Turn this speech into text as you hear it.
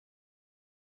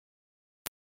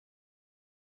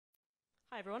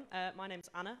Hi everyone, my name's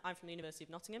Anna, I'm from the University of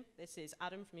Nottingham, this is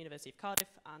Adam from the University of Cardiff,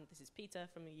 and this is Peter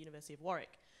from the University of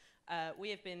Warwick.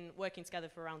 We have been working together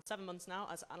for around 7 months now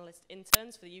as analyst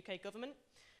interns for the UK government.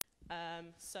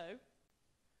 When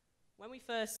we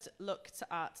first looked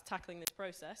at tackling this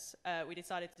process, we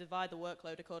decided to divide the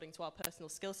workload according to our personal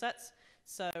skill sets.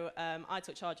 So I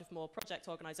took charge of more project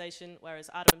organisation, whereas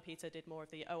Adam and Peter did more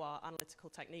of the OR analytical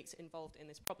techniques involved in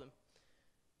this problem.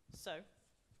 So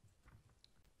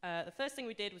the first thing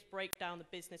we did was break down the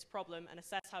business problem and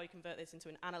assess how we convert this into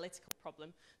an analytical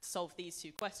problem to solve these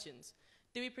two questions.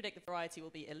 Do we predict the variety will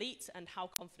be elite, and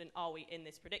how confident are we in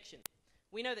this prediction?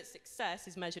 We know that success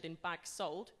is measured in bags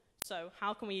sold, so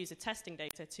how can we use the testing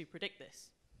data to predict this?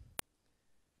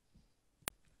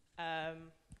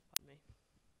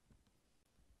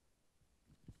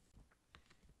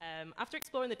 After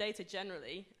exploring the data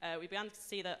generally, we began to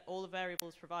see that all the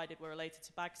variables provided were related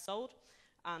to bags sold,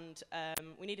 and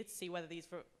we needed to see whether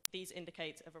these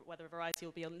indicate whether a variety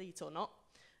will be elite or not.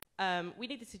 We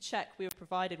needed to check we were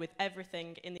provided with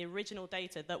everything in the original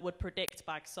data that would predict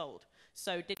bags sold.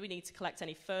 So did we need to collect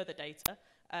any further data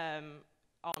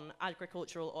on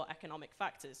agricultural or economic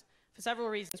factors? For several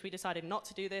reasons, we decided not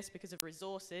to do this because of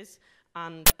resources,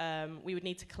 and we would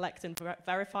need to collect and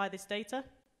verify this data.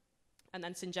 And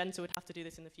then Syngenta would have to do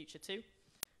this in the future too.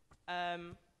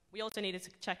 We also needed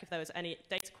to check if there was any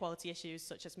data quality issues,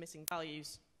 such as missing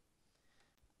values.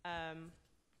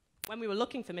 When we were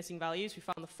looking for missing values, we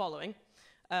found the following.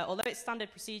 Although it's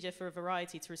standard procedure for a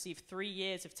variety to receive 3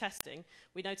 years of testing,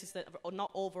 we noticed that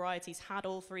not all varieties had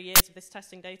all 3 years of this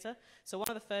testing data. So one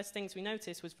of the first things we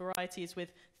noticed was varieties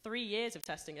with 3 years of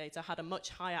testing data had a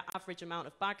much higher average amount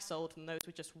of bags sold than those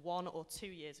with just 1 or 2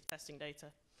 years of testing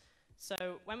data.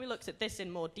 So when we looked at this in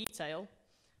more detail,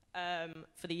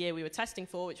 for the year we were testing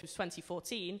for, which was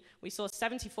 2014, we saw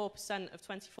 74% of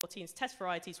 2014's test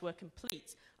varieties were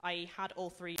complete, i.e. had all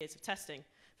 3 years of testing.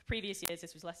 For previous years,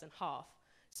 this was less than half.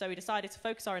 So we decided to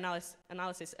focus our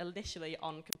analysis initially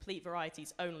on complete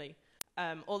varieties only.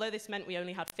 Although this meant we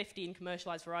only had 15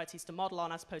 commercialized varieties to model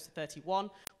on as opposed to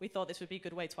 31, we thought this would be a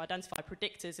good way to identify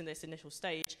predictors in this initial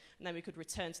stage, and then we could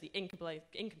return to the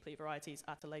incomplete varieties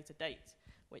at a later date,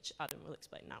 which Adam will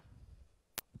explain now.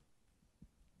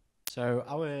 So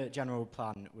our general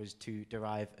plan was to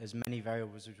derive as many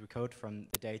variables as we could from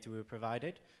the data we were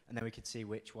provided, and then we could see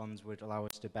which ones would allow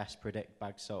us to best predict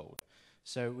bags sold.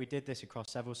 So we did this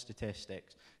across several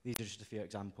statistics. These are just a few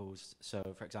examples. So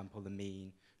for example, the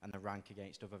mean and the rank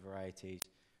against other varieties.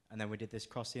 And then we did this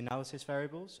across the analysis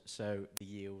variables, so the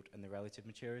yield and the relative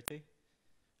maturity.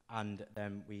 And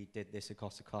then we did this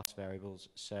across the class variables,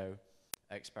 so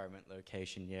experiment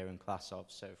location, year, and class of.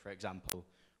 So for example,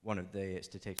 one of the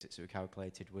statistics that we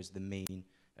calculated was the mean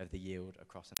of the yield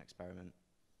across an experiment.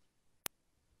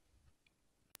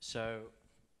 So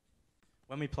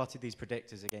when we plotted these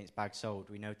predictors against bags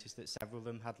sold, we noticed that several of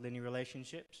them had linear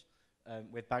relationships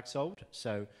with bags sold.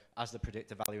 So as the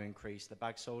predictor value increased, the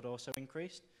bags sold also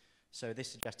increased. So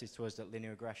this suggested to us that linear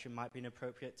regression might be an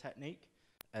appropriate technique,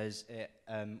 as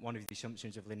one of the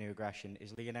assumptions of linear regression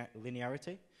is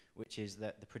linearity, which is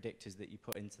that the predictors that you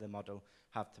put into the model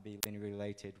have to be linearly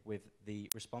related with the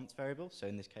response variable, so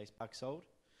in this case, bags sold.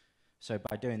 So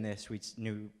by doing this, we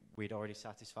knew we'd already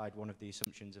satisfied one of the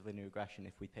assumptions of linear regression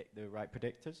if we picked the right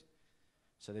predictors.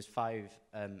 So there's 5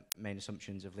 main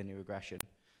assumptions of linear regression.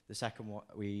 The second one,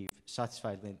 we've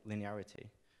satisfied linearity,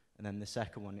 and then the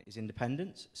second one is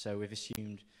independence. So we've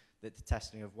assumed that the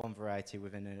testing of one variety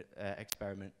within an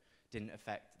experiment didn't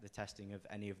affect the testing of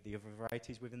any of the other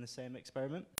varieties within the same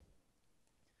experiment.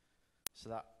 So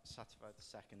that satisfied the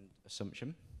second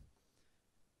assumption.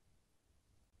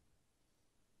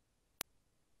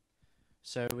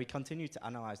 So we continued to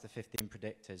analyze the 15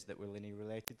 predictors that were linearly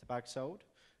related to bags sold.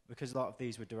 Because a lot of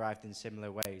these were derived in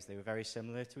similar ways, they were very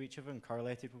similar to each other and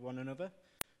correlated with one another.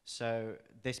 So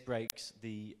this breaks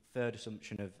the third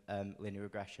assumption of linear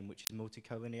regression, which is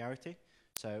multicollinearity.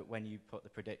 So when you put the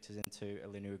predictors into a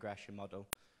linear regression model,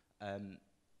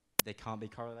 they can't be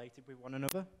correlated with one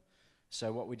another.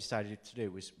 So what we decided to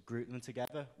do was group them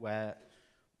together, where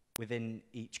within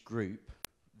each group,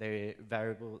 the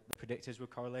predictors were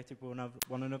correlated with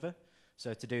one another.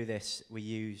 So to do this, we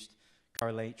used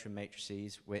correlation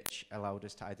matrices, which allowed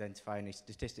us to identify any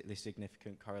statistically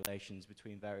significant correlations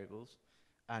between variables.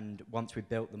 And once we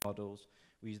built the models,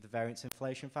 we used the variance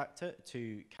inflation factor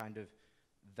to kind of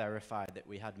verify that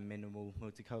we had minimal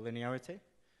multicollinearity.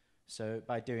 So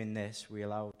by doing this, we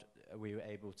were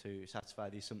able to satisfy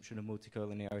the assumption of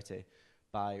multicollinearity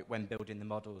by, when building the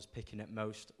models, picking at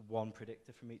most one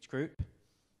predictor from each group.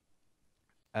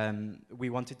 We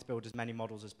wanted to build as many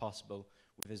models as possible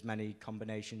with as many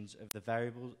combinations of the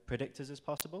variable predictors as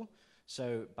possible.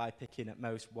 So by picking at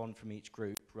most one from each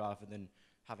group rather than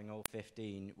having all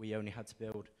 15, we only had to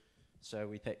build, so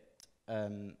we picked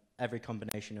every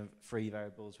combination of 3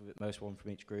 variables with at most one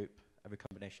from each group, every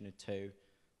combination of 2,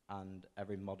 and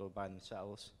every model by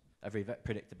themselves, every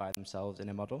predictor by themselves in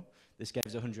a model. This gave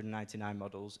us 199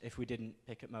 models. If we didn't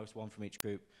pick at most one from each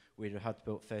group, we'd have had to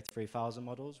build 33,000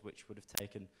 models, which would have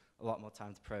taken a lot more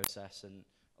time to process and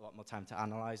a lot more time to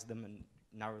analyze them and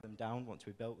narrow them down once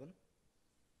we built them.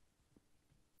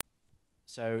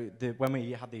 So when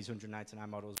we had these 199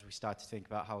 models, we started to think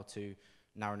about how to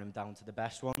narrow them down to the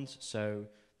best ones. So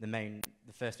the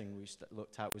first thing we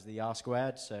looked at was the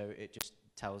R-squared. So it just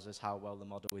tells us how well the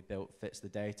model we built fits the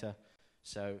data.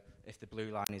 So if the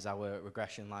blue line is our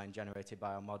regression line generated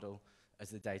by our model, as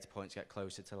the data points get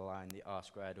closer to the line, the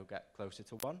R-squared will get closer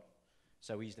to 1.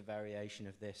 So we used a variation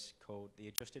of this called the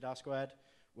adjusted R-squared,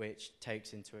 which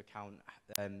takes into account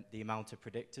the amount of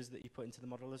predictors that you put into the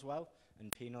model as well, and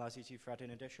penalizes you for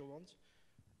adding additional ones.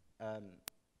 And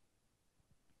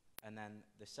then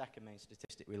the second main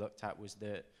statistic we looked at was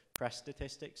the press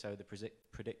statistic, so the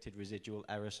predicted residual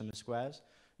error sum of squares.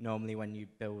 Normally when you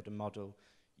build a model,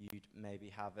 you'd maybe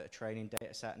have a training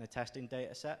data set and a testing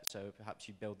data set, so perhaps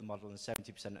you build the model on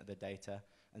 70% of the data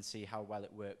and see how well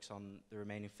it works on the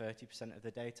remaining 30% of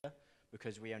the data.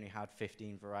 Because we only had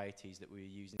 15 varieties that we were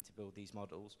using to build these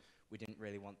models, we didn't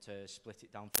really want to split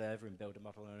it down further and build a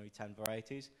model on only 10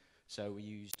 varieties. So we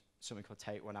used something called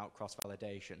take one out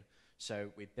cross-validation.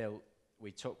 So we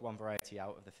took one variety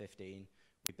out of the 15,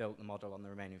 we built the model on the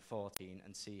remaining 14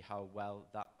 and see how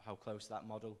close that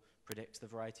model predicts the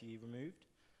variety you removed.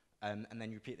 And then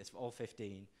you repeat this for all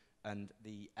 15, and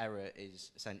the error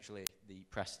is essentially the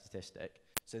press statistic.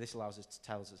 So this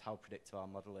tells us how predictive our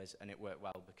model is, and it worked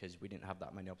well because we didn't have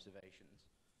that many observations.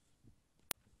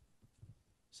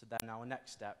 So then our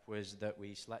next step was that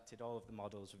we selected all of the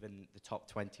models within the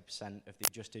top 20% of the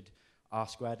adjusted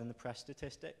R-squared and the press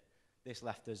statistic. This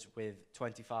left us with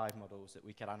 25 models that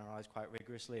we could analyze quite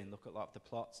rigorously and look at a lot of the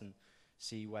plots and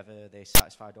see whether they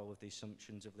satisfied all of the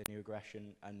assumptions of linear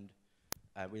regression, and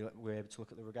we were able to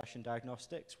look at the regression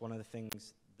diagnostics. One of the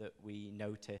things that we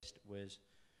noticed was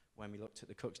when we looked at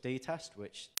the Cook's D-test,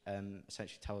 which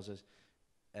essentially tells us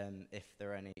if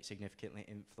there are any significantly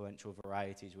influential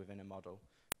varieties within a model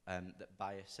that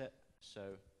bias it. So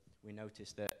we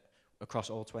noticed that across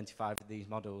all 25 of these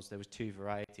models, there was 2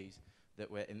 varieties that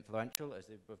were influential, as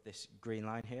above this green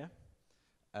line here.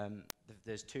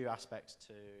 There's 2 aspects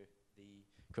to the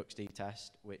Cook's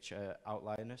D-test, which are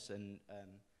outlierness and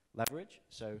leverage.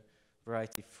 So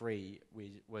variety 3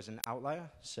 was an outlier,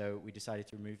 so we decided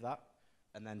to remove that.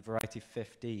 And then variety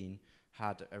 15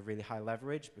 had a really high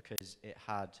leverage because it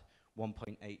had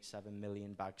 1.87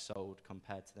 million bags sold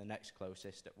compared to the next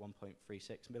closest at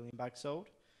 1.36 million bags sold.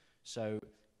 So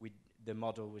the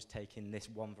model was taking this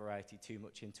one variety too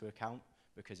much into account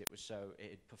because it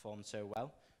had performed so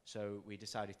well. So we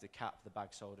decided to cap the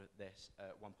bags sold at this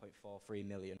at 1.43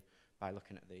 million by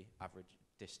looking at the average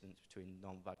distance between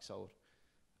non-bags sold.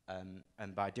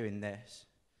 And by doing this,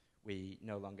 we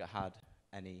no longer had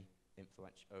any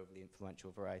overly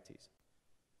influential varieties.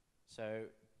 So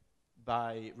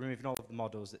by removing all of the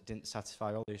models that didn't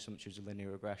satisfy all the assumptions of linear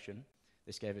regression,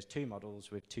 this gave us 2 models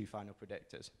with 2 final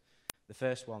predictors. The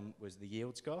first one was the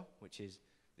yield score, which is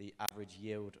the average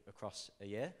yield across a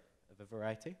year of a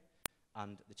variety,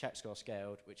 and the check score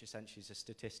scaled, which essentially is a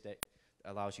statistic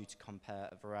that allows you to compare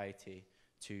a variety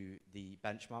to the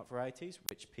benchmark varieties,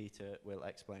 which Peter will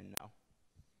explain now.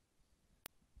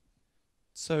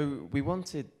 So we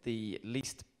wanted the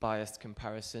least biased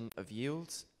comparison of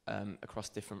yields across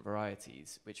different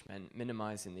varieties, which meant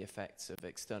minimizing the effects of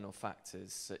external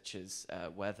factors such as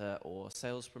weather or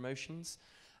sales promotions.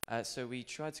 So we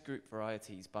tried to group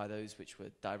varieties by those which were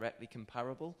directly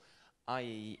comparable,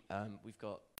 i.e. We've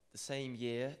got the same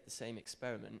year, the same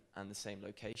experiment, and the same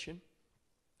location.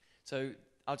 So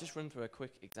I'll just run through a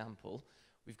quick example.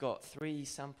 We've got 3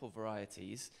 sample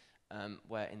varieties,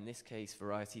 where in this case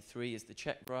variety 3 is the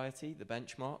check variety, the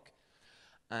benchmark,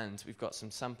 and we've got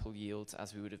some sample yields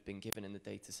as we would have been given in the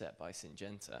data set by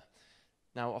Syngenta.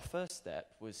 Now our first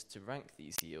step was to rank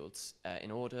these yields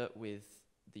in order, with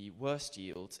the worst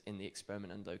yield in the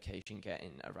experiment and location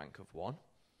getting a rank of 1.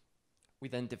 We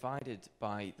then divided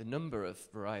by the number of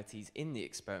varieties in the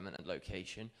experiment and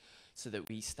location so that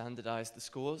we standardized the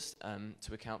scores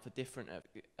to account for different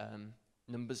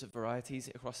numbers of varieties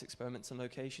across experiments and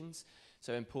locations.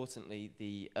 So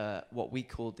importantly, what we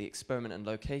called the experiment and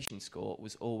location score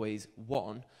was always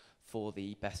 1 for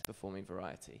the best performing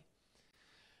variety.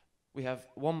 We have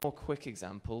one more quick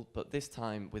example, but this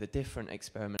time with a different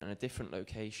experiment and a different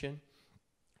location.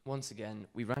 Once again,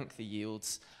 we rank the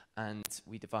yields and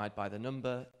we divide by the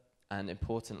number, and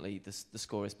importantly, the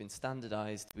score has been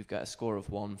standardized. We've got a score of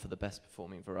 1 for the best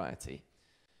performing variety.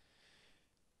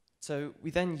 So we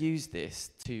then use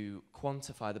this to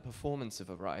quantify the performance of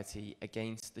a variety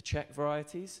against the check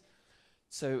varieties.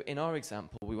 So in our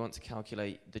example, we want to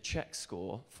calculate the check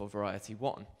score for variety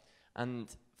 1.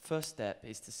 And first step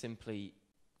is to simply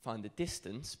find the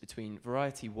distance between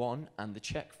variety 1 and the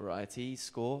check variety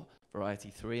score, variety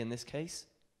 3 in this case.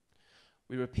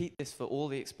 We repeat this for all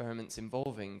the experiments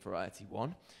involving variety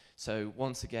 1. So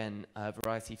once again,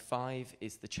 variety 5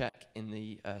 is the check in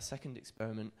the second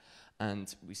experiment,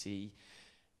 and we see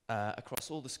across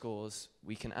all the scores,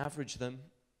 we can average them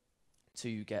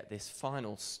to get this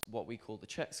final, what we call the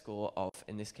check score of,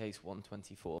 in this case,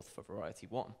 1/24 for variety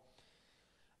 1.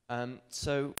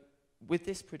 So with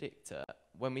this predictor,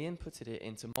 when we inputted it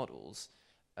into models,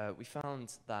 we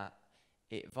found that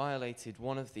it violated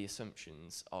one of the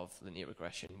assumptions of linear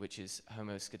regression, which is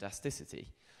homoscedasticity.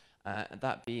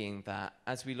 That being that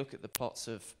as we look at the plots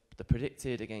of the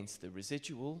predicted against the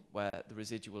residual, where the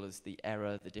residual is the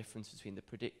error, the difference between the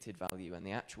predicted value and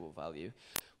the actual value,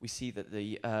 we see that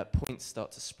the points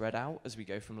start to spread out as we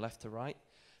go from left to right.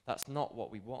 That's not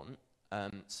what we want.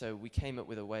 So we came up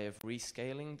with a way of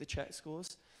rescaling the check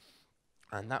scores,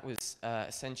 and that was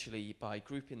essentially by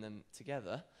grouping them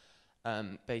together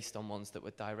based on ones that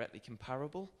were directly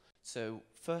comparable. So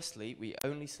firstly, we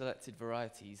only selected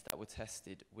varieties that were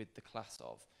tested with the class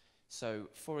of. So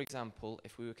for example,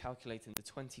 if we were calculating the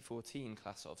 2014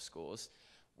 class of scores,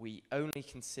 we only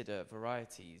consider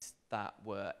varieties that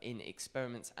were in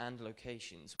experiments and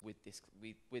locations with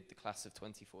the class of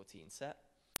 2014 set.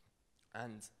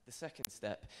 And the second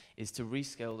step is to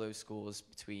rescale those scores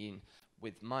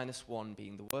with -1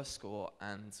 being the worst score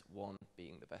and 1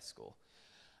 being the best score.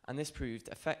 And this proved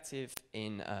effective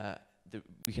in,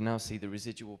 we can now see the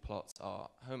residual plots are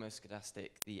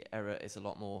homoscedastic. The error is a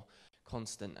lot more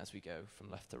constant as we go from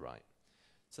left to right.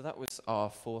 So that was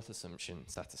our fourth assumption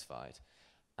satisfied.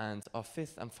 And our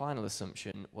fifth and final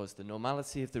assumption was the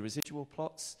normality of the residual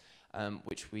plots,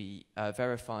 which we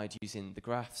verified using the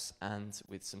graphs and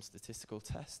with some statistical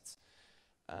tests.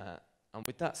 And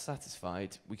with that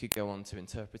satisfied, we could go on to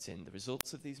interpreting the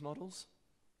results of these models.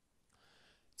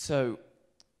 So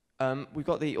we've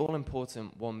got the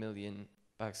all-important 1 million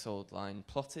bags sold line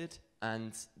plotted,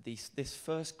 and this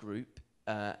first group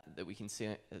that we can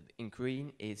see in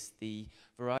green is the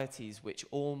varieties which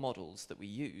all models that we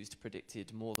used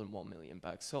predicted more than 1 million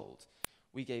bags sold.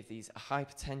 We gave these a high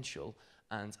potential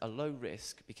and a low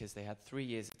risk because they had 3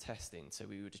 years of testing, so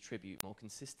we would attribute more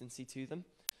consistency to them.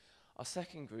 Our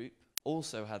second group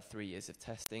also had 3 years of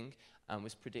testing and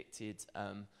was predicted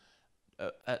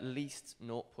at least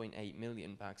 0.8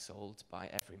 million bags sold by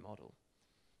every model.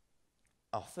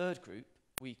 Our third group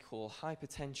we call high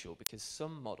potential because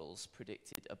some models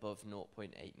predicted above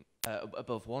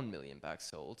 1 million bags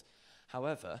sold.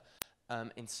 However,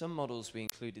 in some models we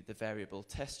included the variable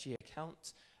test year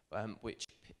count, which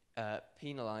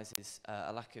penalizes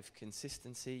a lack of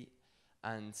consistency,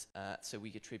 and so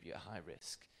we attribute a high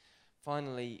risk.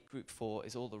 Finally, group 4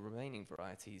 is all the remaining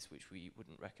varieties which we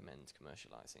wouldn't recommend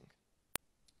commercializing.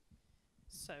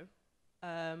 So,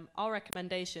 our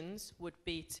recommendations would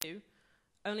be to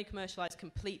only commercialize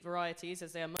complete varieties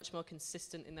as they are much more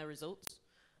consistent in their results.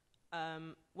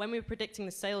 When we were predicting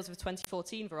the sales of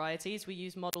 2014 varieties, we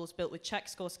used models built with check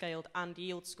score scaled and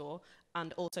yield score,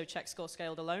 and also check score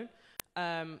scaled alone.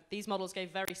 These models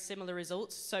gave very similar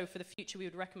results, so for the future we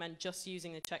would recommend just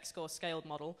using the check score scaled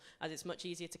model, as it's much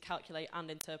easier to calculate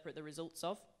and interpret the results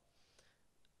of.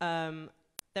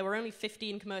 There were only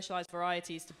 15 commercialized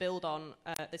varieties to build on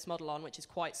this model on, which is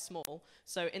quite small.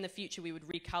 So in the future, we would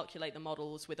recalculate the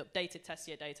models with updated test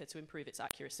year data to improve its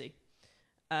accuracy.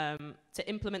 To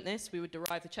implement this, we would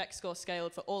derive the check score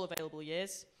scaled for all available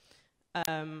years,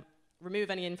 remove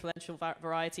any influential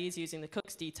varieties using the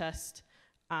Cook's D-test,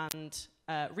 and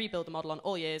rebuild the model on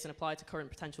all years and apply to current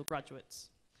potential graduates.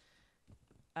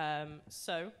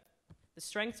 So the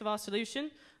strength of our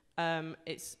solution,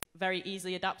 it's very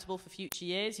easily adaptable for future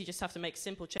years. You just have to make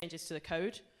simple changes to the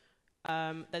code.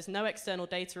 There's no external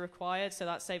data required, so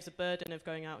that saves the burden of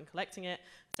going out and collecting it,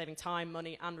 saving time,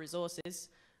 money, and resources.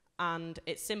 And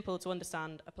it's simple to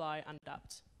understand, apply, and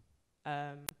adapt.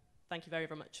 Thank you very,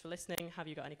 very much for listening. Have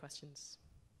you got any questions?